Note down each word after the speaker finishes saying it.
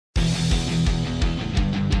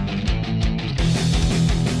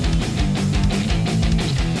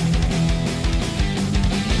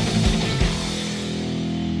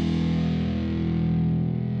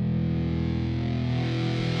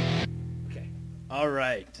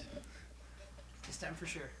Alright. This time for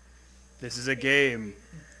sure. This is a game.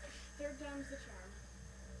 Third time's the charm.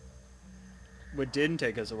 What didn't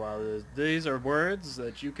take us a while is these are words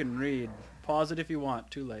that you can read. Pause it if you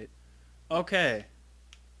want. Too late. Okay.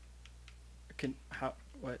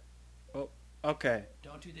 What? Oh, okay.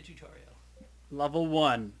 Don't do the tutorial. Level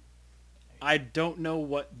 1. I don't know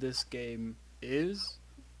what this game is,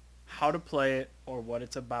 how to play it, or what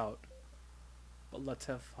it's about. But let's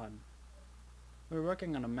have fun. We're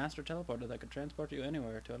working on a master teleporter that could transport you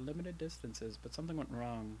anywhere to unlimited distances, but something went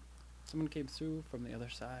wrong. Someone came through from the other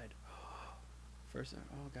side. First,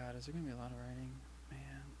 oh god, is there going to be a lot of writing? Man.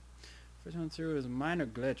 First one through was a minor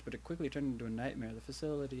glitch, but it quickly turned into a nightmare. The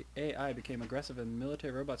facility AI became aggressive and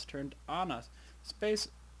military robots turned on us. Space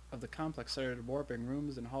of the complex started warping.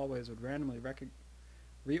 Rooms and hallways would randomly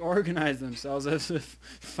reorganize themselves as if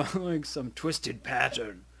following some twisted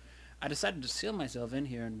pattern. I decided to seal myself in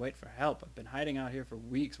here and wait for help. I've been hiding out here for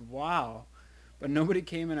weeks. Wow. But nobody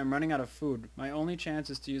came and I'm running out of food. My only chance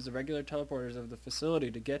is to use the regular teleporters of the facility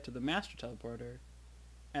to get to the master teleporter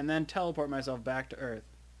and then teleport myself back to Earth.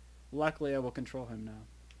 Luckily, I will control him now.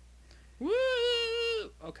 Woo!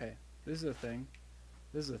 Okay, this is a thing.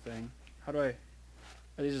 This is a thing. How do I...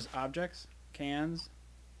 Are these just objects? Cans?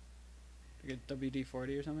 I get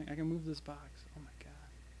WD-40 or something? I can move this box. Oh my god.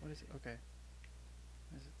 What is it? Okay.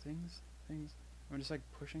 Is it things? Things? Am I just like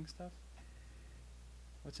pushing stuff?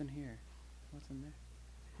 What's in here? What's in there?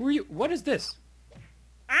 Who are you? What is this?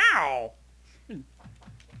 Ow! Can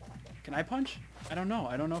I punch? I don't know.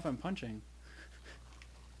 I don't know if I'm punching.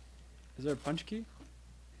 Is there a punch key?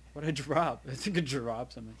 What'd I drop? I think I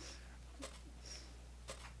dropped something.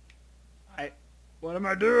 What am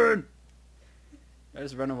I doing? I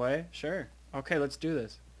just run away? Sure. Okay, let's do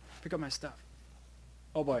this. Pick up my stuff.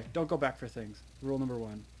 Oh boy, don't go back for things. Rule number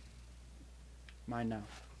 1. Mine now.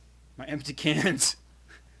 My empty cans.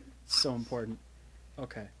 So important.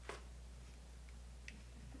 Okay.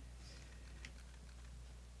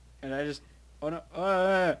 And I just... Oh no.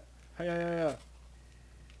 Yeah.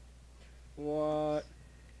 What?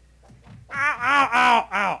 Ow, ow, ow,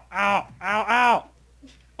 ow, ow, ow, ow.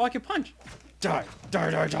 Oh, I can punch. Die.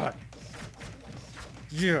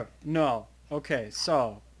 Yeah. No. Okay,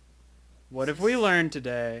 so. What have we learned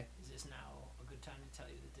today? Is this now a good time to tell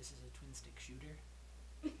you that this is a twin stick shooter?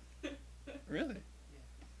 Really?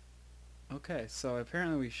 Yeah. Okay, so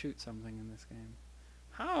apparently we shoot something in this game.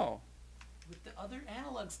 How? With the other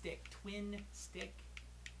analog stick. Twin stick.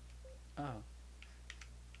 Oh.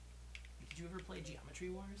 Did you ever play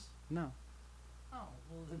Geometry Wars? No. Oh,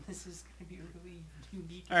 well then this is going to be a really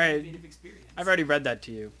unique and Alright. innovative experience. I've already read that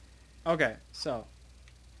to you. Okay, so.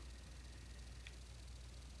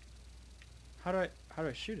 How do I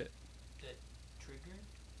shoot it? The trigger,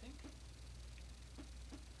 I think?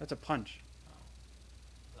 That's a punch. Oh.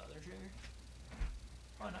 The other trigger?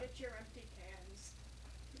 Oh, no. Get your empty cans.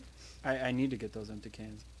 I need to get those empty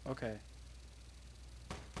cans. Okay.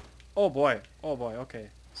 Oh boy, okay.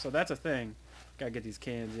 So that's a thing. Gotta get these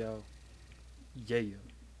cans, yo. Yeah.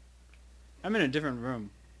 I'm in a different room.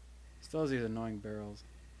 Still has these annoying barrels.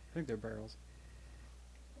 I think they're barrels.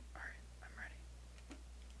 Alright, I'm ready.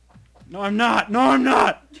 No, I'm not! No, I'm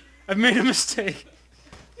not! I've made a mistake.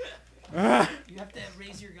 You have to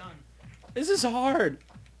raise your gun. This is hard.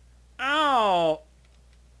 Ow!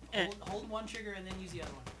 Hold one trigger and then use the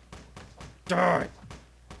other one. Die!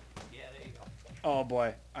 Yeah, there you go. Oh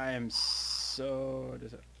boy, I am so...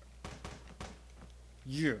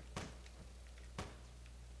 Yeah.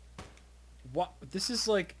 What? This is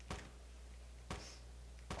like...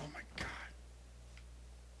 Oh my god.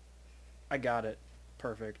 I got it.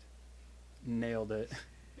 Perfect. Nailed it.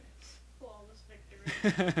 Flawless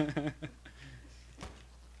victory.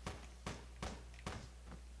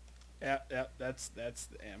 Yeah, that's the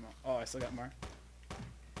ammo. Oh, I still got more.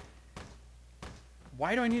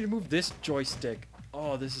 Why do I need to move this joystick?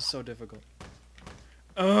 Oh, this is so difficult.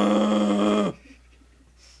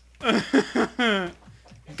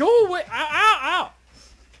 Go away! Ow, ow, ow!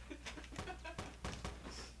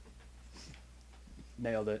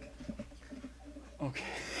 Nailed it. Okay.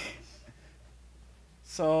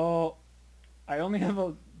 So, I only have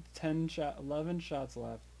 11 shots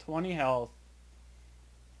left. 20 health.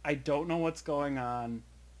 I don't know what's going on.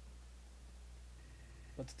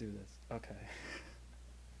 Let's do this. Okay.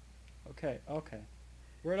 Okay.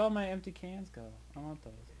 Where'd all my empty cans go? I want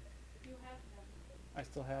those. You have them. I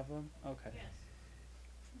still have them? Okay. Yes.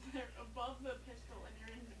 They're above the pistol in your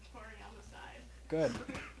inventory on the side. Good.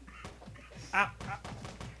 Ow, ow.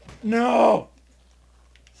 No!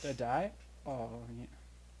 Did I die? Oh, yeah.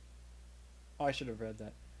 Oh, I should have read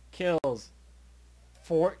that. Kills.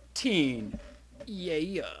 14.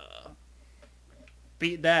 Yeah.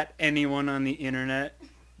 Beat that, anyone on the internet.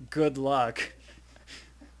 Good luck.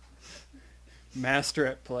 Master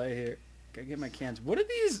at play here. Gotta get my cans. What are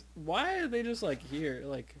these? Why are they just like here?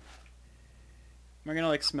 Like, am I gonna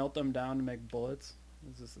like smelt them down to make bullets?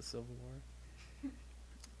 Is this the Civil War?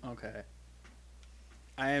 Okay.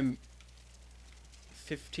 I am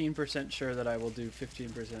 15% sure that I will do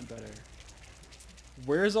 15% better.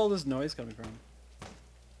 Where's all this noise coming from?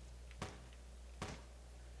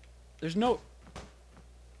 There's no...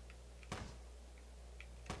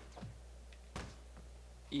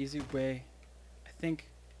 easy way. I think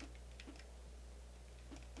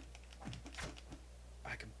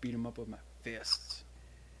I could beat him up with my fists.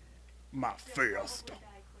 My fist.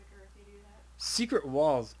 Secret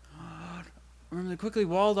walls. Remember, they quickly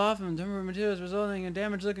walled off and temporary materials, resulting in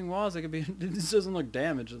damaged-looking walls that could be... This doesn't look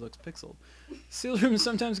damaged, it looks pixeled. Sealed rooms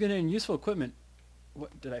sometimes contain useful equipment.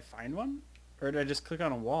 What, did I find one? Or did I just click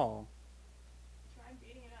on a wall? Try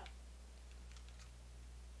beating it up.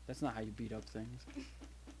 That's not how you beat up things.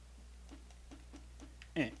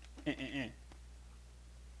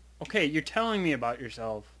 Okay, you're telling me about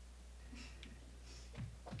yourself.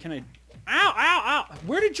 Can I... Ow, ow, ow!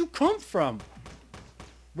 Where did you come from?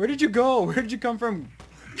 Where did you go? Where did you come from,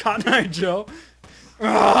 Cotton Eye Joe?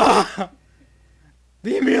 Ah!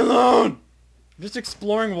 Leave me alone! I'm just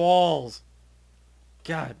exploring walls.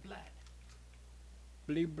 God. Blah,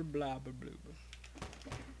 blah, blah, blah, blah.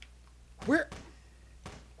 Where...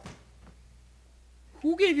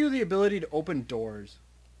 Who gave you the ability to open doors?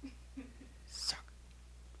 Suck.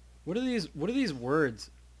 What are these words?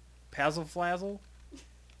 Pazzle flazzle?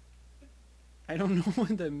 I don't know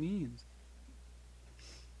what that means.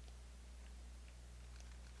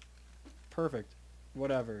 Perfect.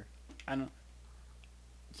 Whatever. I don't...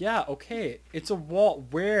 Yeah, okay. It's a wall.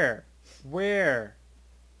 Where? Where?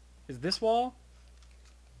 Is this wall?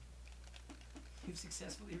 You've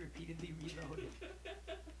successfully repeatedly reloaded.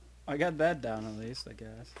 I got that down at least, I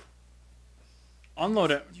guess.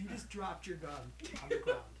 Unload it. You just dropped your gun on the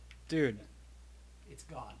ground. Dude. It's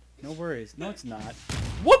gone. No worries. No, it's not.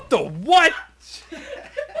 What the what?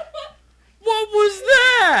 What was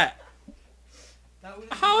that?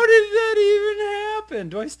 How did that even happen?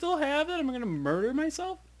 Do I still have that? Am I gonna murder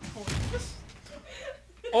myself?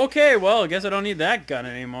 Okay, well, I guess I don't need that gun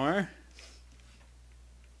anymore.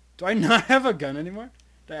 Do I not have a gun anymore?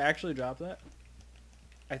 Did I actually drop that?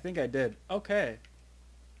 I think I did. Okay.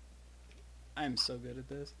 I'm so good at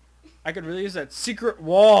this. I could really use that secret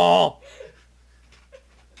wall.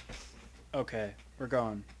 Okay, we're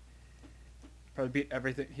going. Probably beat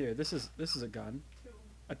everything here. This is a gun.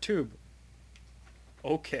 A tube.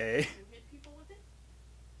 Okay. You hit people with it?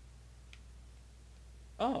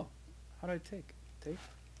 Oh. How do I take? Take?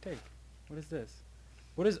 Take. What is this?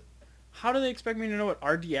 What is... How do they expect me to know what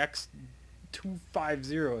RDX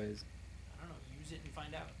 250 is? I don't know. Use it and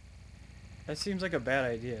find out. That seems like a bad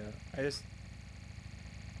idea. I just...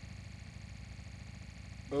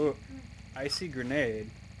 Oh. Icy grenade.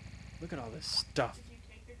 Look at all this stuff. Did you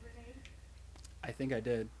take the grenade? I think I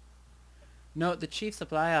did. Note, the chief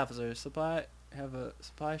supply officer have a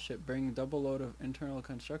supply ship bringing a double load of internal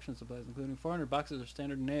construction supplies, including 400 boxes of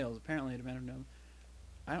standard nails. Apparently, a demand of nails.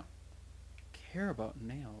 I don't care about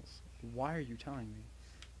nails. Why are you telling me?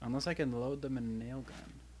 Unless I can load them in a nail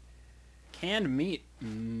gun. Canned meat.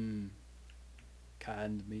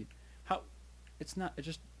 Canned meat. How? It's not. It's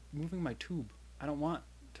just moving my tube. I don't want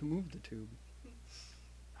to move the tube.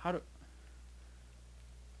 How do...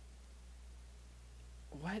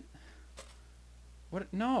 What?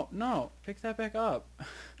 What? No, no. Pick that back up.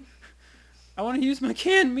 I want to use my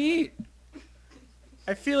canned meat.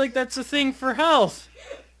 I feel like that's a thing for health.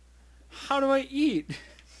 How do I eat?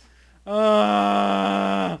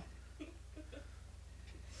 Why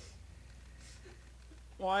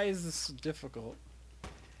is this so difficult?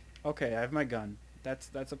 Okay, I have my gun. That's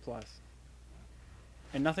a plus.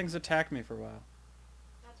 And nothing's attacked me for a while.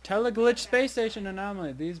 Teleglitch space station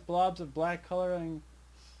anomaly. These blobs of black coloring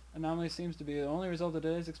anomaly seems to be the only result of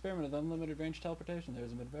today's experiment of unlimited range teleportation.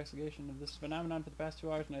 There's been investigation of this phenomenon for the past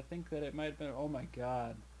 2 hours, and I think that it might have been... Oh my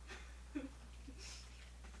god.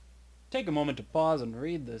 Take a moment to pause and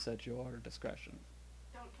read this at your discretion.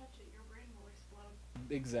 Don't touch it, your brain will explode.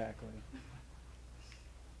 Exactly.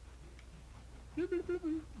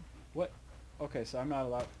 What? Okay, so I'm not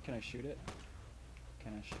allowed... Can I shoot it?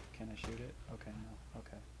 Can I shoot it? Okay, no.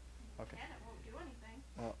 Okay. Okay. And it won't do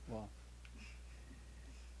anything. Well.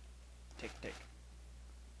 Take.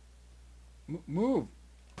 Move!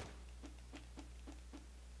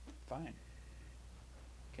 Fine.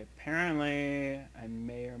 Okay, apparently I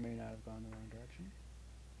may or may not have gone the wrong direction.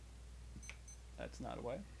 That's not a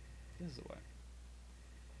way. This is a way.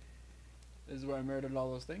 This is where I murdered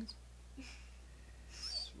all those things.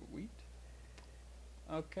 Sweet.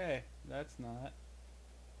 Okay, that's not.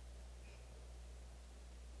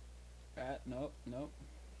 Nope, nope.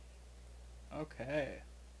 Okay.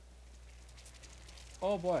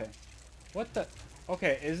 Oh boy. What the?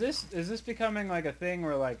 Okay, is this becoming like a thing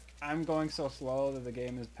where like I'm going so slow that the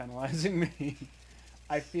game is penalizing me?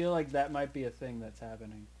 I feel like that might be a thing that's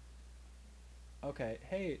happening. Okay,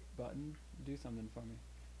 hey button, do something for me.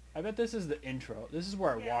 I bet this is the intro. This is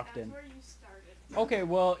where I walked in. That's where you started. Okay,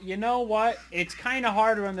 well, you know what? It's kind of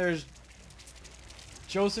hard when there's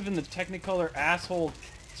Joseph in the Technicolor asshole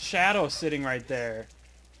shadow sitting right there.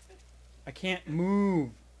 I can't move.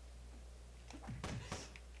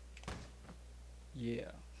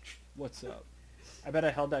 Yeah. What's up? I bet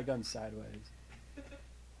I held that gun sideways.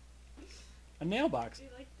 A nail box. You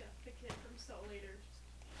like the kid from Soul Eater.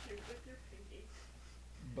 Just shoot with your pinky.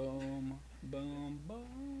 Boom, boom,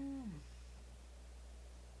 boom.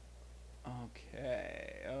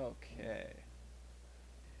 Okay, okay.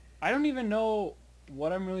 I don't even know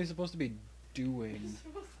what I'm really supposed to be doing. You're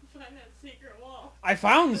supposed to find that secret wall. I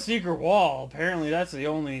found the secret wall. Apparently that's the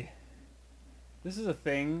only... This is a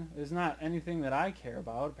thing. It's not anything that I care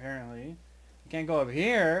about, apparently. You can't go up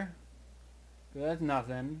here. That's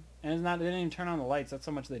nothing. And it's not, they didn't even turn on the lights. That's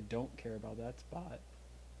how much they don't care about that spot.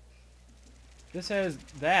 This has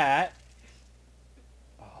that.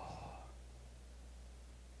 Oh.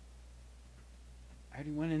 I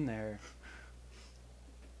already went in there.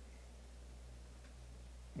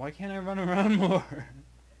 Why can't I run around more?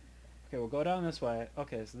 Okay, we'll go down this way.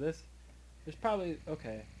 Okay, so this... There's probably...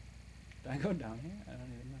 Okay. Did I go down here? I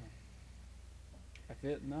don't even know. I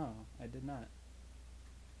feel... No, I did not.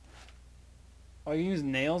 Oh, you use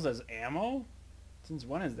nails as ammo? Since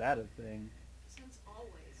when is that a thing? Since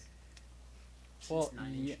always. Well, Since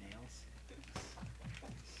 9-inch yeah. nails.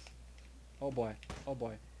 Oh boy. Oh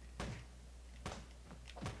boy.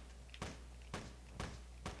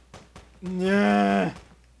 Nah.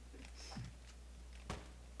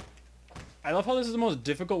 I love how this is the most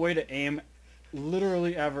difficult way to aim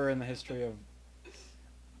literally ever in the history of...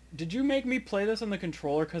 Did you make me play this on the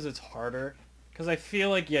controller because it's harder? Because I feel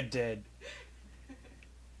like you did.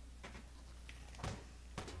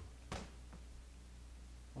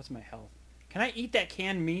 What's my health? Can I eat that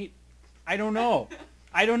canned meat? I don't know.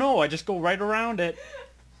 I don't know. I just go right around it.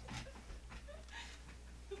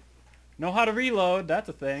 Know how to reload. That's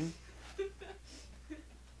a thing.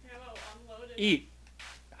 How about unloaded? Eat.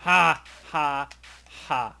 Ha, ha,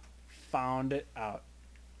 ha. Found it out.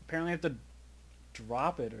 Apparently I have to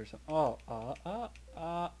drop it or something.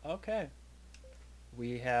 Oh, okay.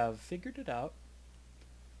 We have figured it out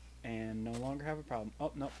and no longer have a problem.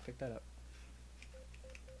 Oh, no, pick that up.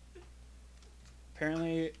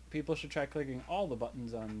 Apparently people should try clicking all the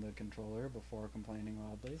buttons on the controller before complaining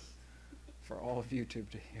loudly for all of YouTube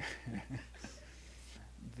to hear.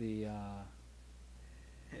 The,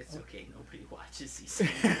 It's okay, nobody watches these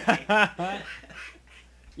things.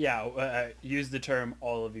 yeah, use the term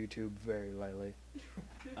all of YouTube very lightly.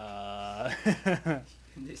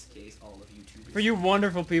 In this case, all of YouTube. For you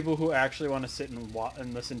wonderful people who actually want to sit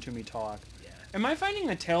and listen to me talk. Yeah. Am I finding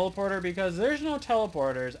a teleporter? Because there's no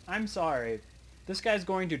teleporters. I'm sorry. This guy's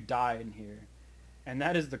going to die in here. And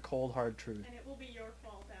that is the cold hard truth. And it will be your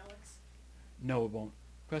fault, Alex. No, it won't.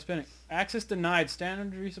 Quest pending. Access denied.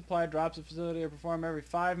 Standard resupply drops a facility or perform every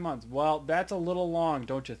 5 months. Well, that's a little long,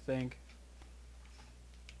 don't you think?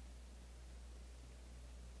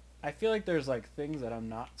 I feel like there's like things that I'm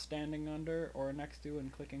not standing under or next to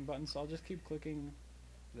and clicking buttons, so I'll just keep clicking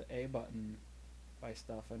the A button by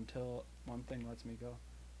stuff until one thing lets me go.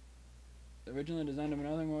 Originally designed to be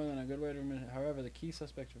nothing more than a good way to... However, the key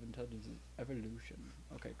suspect of intelligence is evolution.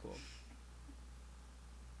 Okay, cool.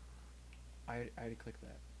 I already clicked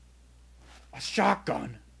that. A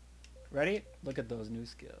shotgun! Ready? Look at those new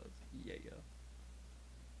skills. Yeah,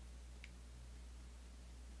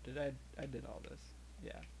 yeah. I did all this.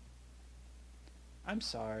 Yeah. I'm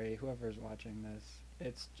sorry, whoever's watching this.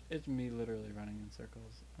 It's me literally running in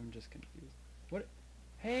circles. I'm just confused. What?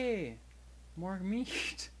 Hey! More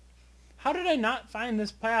meat! How did I not find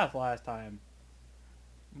this path last time?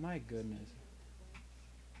 My goodness.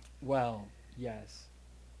 Well, yes.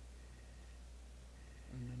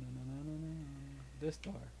 This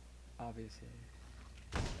door, obviously.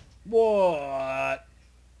 What?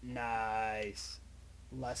 Nice.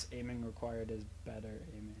 Less aiming required is better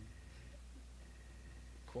aiming.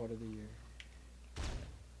 Quote of the year.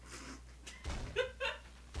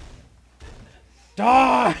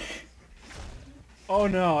 Die! Oh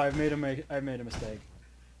no, I made a mistake.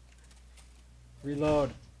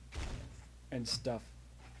 Reload. And stuff.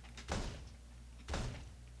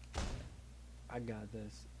 I got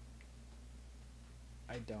this.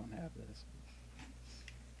 I don't have this.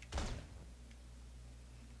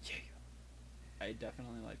 Yeah. I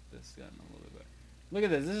definitely like this gun a little bit. Look at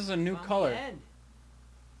this. This is a new Found color. The end.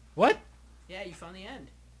 What? Yeah, you found the end.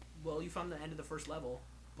 Well, you found the end of the first level,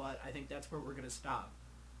 but I think that's where we're gonna stop,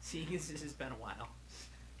 seeing as this has been a while.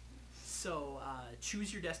 So,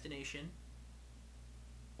 choose your destination.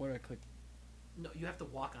 What do I click? No, you have to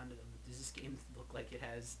walk onto them. Does this game look like it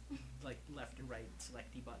has, like, left and right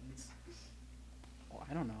selecty buttons? Oh,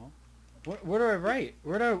 I don't know. Where do I write?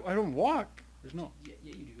 Where do I don't walk. There's no. Yeah,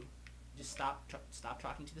 you do. Just stop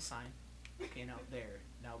talking to the sign. Okay, now there.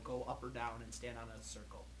 Now go up or down and stand on a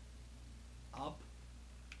circle. Up.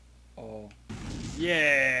 Oh.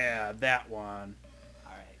 Yeah, that one.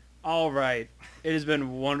 Alright. All right. It has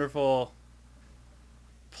been wonderful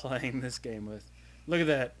playing this game with. Look at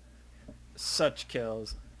that. Such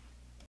kills.